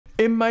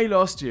In May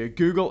last year,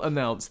 Google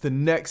announced the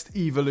next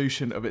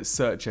evolution of its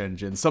search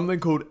engine, something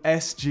called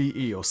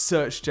SGE, or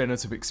Search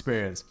Generative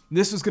Experience.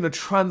 This was going to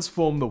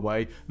transform the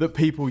way that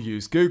people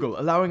use Google,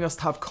 allowing us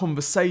to have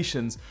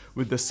conversations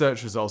with the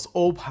search results,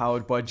 all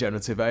powered by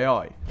generative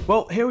AI.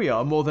 Well, here we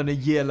are more than a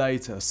year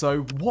later,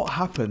 so what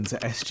happened to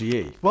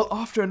SGE? Well,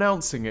 after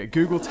announcing it,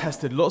 Google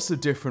tested lots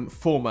of different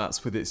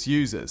formats with its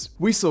users.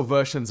 We saw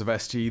versions of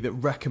SGE that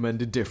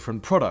recommended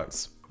different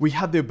products. We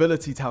had the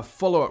ability to have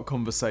follow-up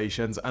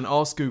conversations and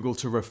ask Google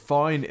to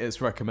refine its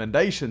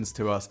recommendations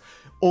to us,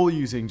 all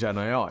using Gen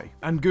AI.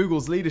 And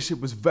Google's leadership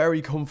was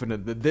very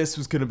confident that this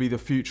was going to be the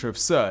future of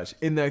search,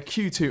 in their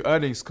Q2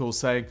 earnings call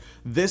saying,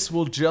 "This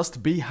will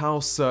just be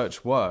how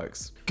search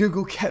works."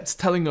 Google kept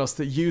telling us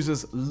that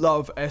users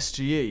love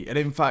SGE, and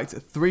in fact,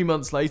 3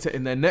 months later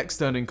in their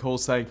next earnings call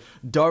saying,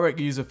 direct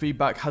user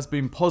feedback has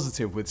been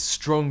positive with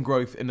strong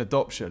growth in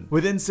adoption.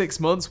 Within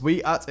 6 months,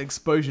 we at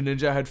Exposure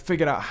Ninja had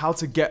figured out how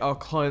to get our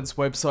clients'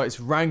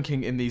 websites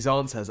ranking in these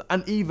answers,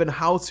 and even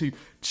how to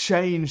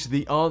change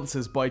the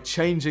answers by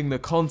changing the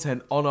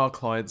content on our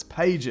clients'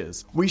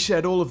 pages. We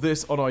shared all of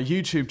this on our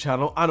YouTube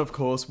channel and of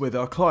course with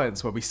our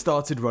clients, where we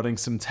started running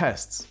some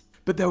tests.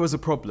 But there was a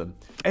problem.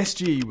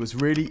 SGE was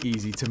really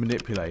easy to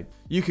manipulate.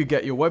 You could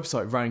get your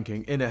website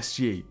ranking in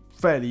SGE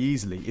fairly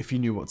easily if you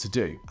knew what to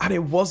do. And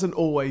it wasn't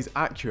always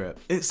accurate.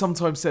 It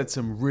sometimes said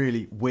some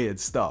really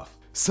weird stuff.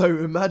 So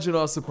imagine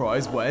our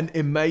surprise when,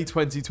 in May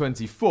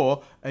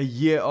 2024, a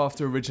year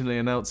after originally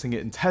announcing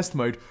it in test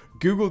mode,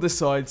 Google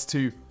decides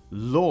to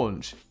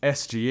launch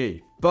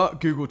SGE.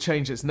 But Google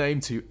changed its name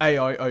to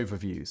AI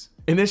Overviews.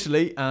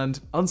 Initially, and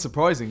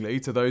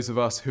unsurprisingly to those of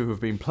us who have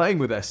been playing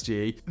with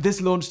SGE, this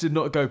launch did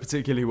not go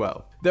particularly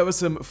well. There were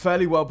some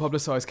fairly well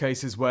publicized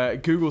cases where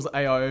Google's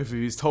AI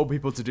Overviews told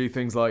people to do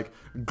things like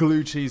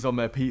glue cheese on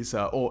their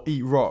pizza or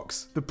eat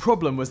rocks. The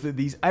problem was that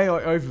these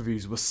AI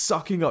Overviews were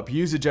sucking up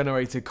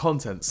user-generated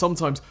content,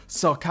 sometimes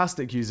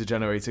sarcastic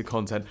user-generated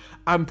content,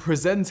 and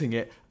presenting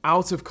it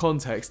out of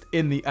context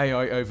in the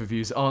AI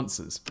Overviews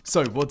answers.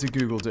 So what did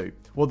Google do?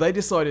 Well, they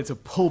decided to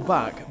pull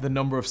back the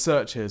number of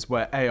searches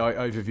where AI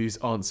Overviews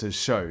answers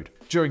showed.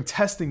 During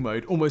testing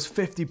mode, almost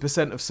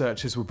 50% of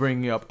searches were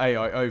bringing up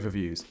AI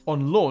Overviews.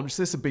 On launch,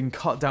 this had been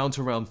cut down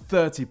to around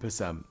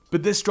 30%.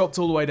 But this dropped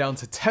all the way down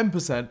to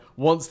 10%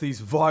 once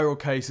these viral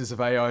cases of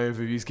AI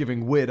Overviews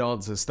giving weird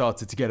answers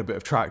started to get a bit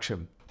of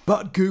traction.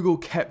 But Google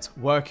kept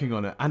working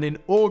on it, and in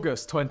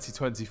August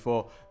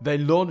 2024, they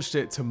launched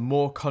it to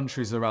more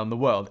countries around the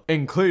world,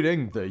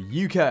 including the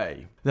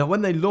UK. Now,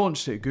 when they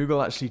launched it,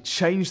 Google actually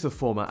changed the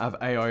format of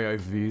AI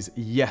Overviews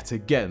yet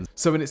again.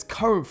 So in its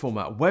current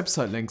format,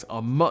 website links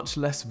are much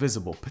less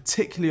visible,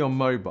 particularly on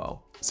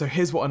mobile. So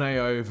here's what an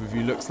AI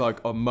overview looks like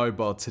on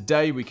mobile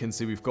today. We can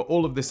see we've got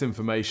all of this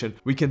information.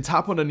 We can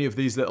tap on any of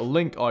these little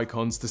link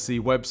icons to see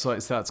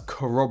websites that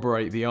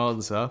corroborate the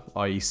answer,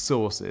 i.e.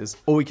 sources,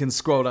 or we can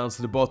scroll down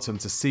to the bottom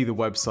to see the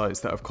websites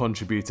that have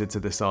contributed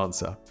to this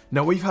answer.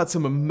 Now, we've had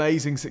some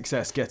amazing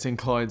success getting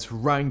clients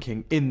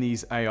ranking in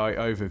these AI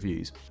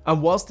overviews.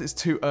 And whilst it's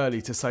too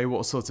early to say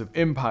what sort of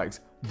impact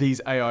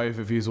these AI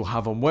overviews will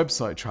have on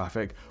website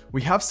traffic,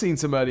 we have seen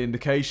some early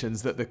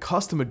indications that the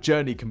customer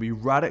journey can be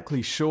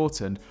radically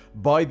shortened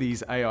by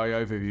these AI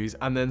overviews,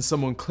 and then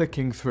someone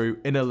clicking through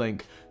in a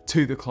link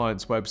to the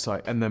client's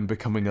website and then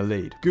becoming a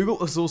lead. Google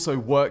has also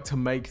worked to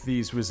make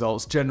these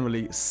results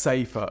generally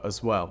safer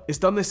as well. It's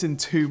done this in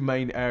two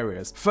main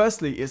areas.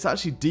 Firstly, it's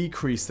actually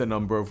decreased the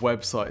number of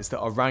websites that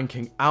are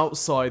ranking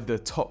outside the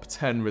top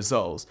 10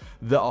 results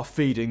that are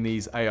feeding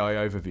these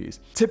AI overviews.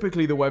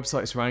 Typically, the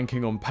websites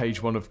ranking on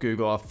page 1 of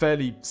Google are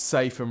fairly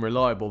safe and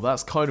reliable.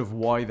 That's kind of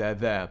why they're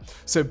there.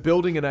 So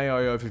building an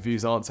AI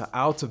overviews answer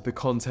out of the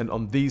content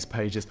on these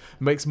pages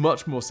makes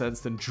much more sense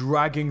than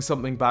dragging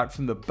something back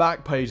from the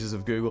back pages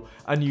of Google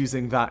and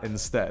using that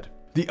instead.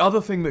 The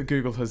other thing that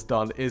Google has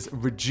done is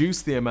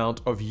reduce the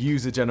amount of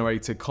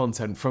user-generated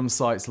content from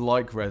sites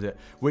like Reddit,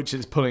 which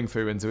it's pulling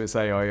through into its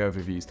AI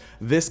overviews.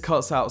 This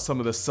cuts out some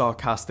of the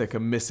sarcastic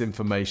and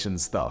misinformation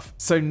stuff.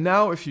 So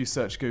now if you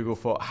search Google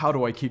for "how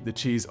do I keep the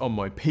cheese on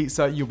my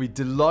pizza," you'll be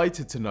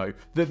delighted to know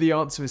that the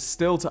answer is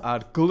still to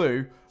add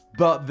glue,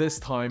 but this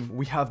time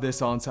we have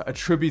this answer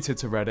attributed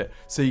to Reddit,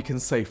 so you can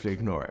safely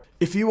ignore it.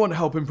 If you want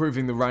help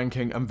improving the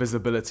ranking and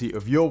visibility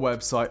of your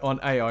website on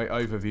AI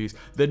overviews,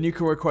 then you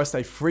can request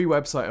a free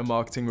website and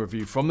marketing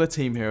review from the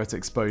team here at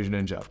Exposure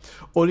Ninja.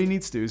 All you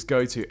need to do is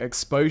go to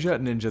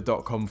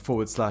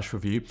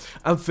exposureninja.com/review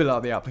and fill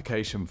out the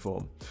application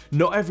form.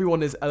 Not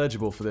everyone is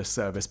eligible for this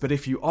service, but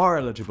if you are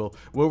eligible,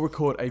 we'll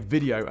record a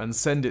video and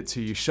send it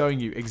to you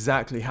showing you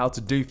exactly how to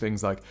do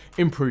things like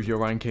improve your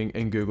ranking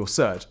in Google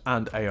search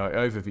and AI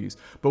overviews.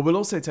 But we'll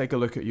also take a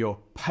look at your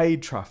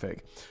paid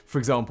traffic. For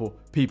example,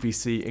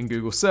 PPC in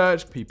Google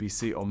search,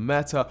 PPC on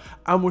Meta,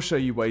 and we'll show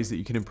you ways that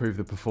you can improve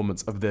the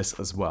performance of this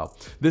as well.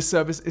 This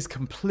service is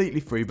completely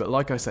free, but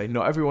like I say,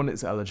 not everyone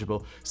is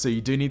eligible, so you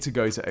do need to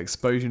go to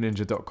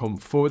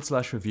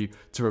exposureninja.com/review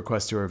to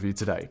request your review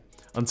today.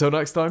 Until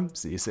next time,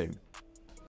 see you soon.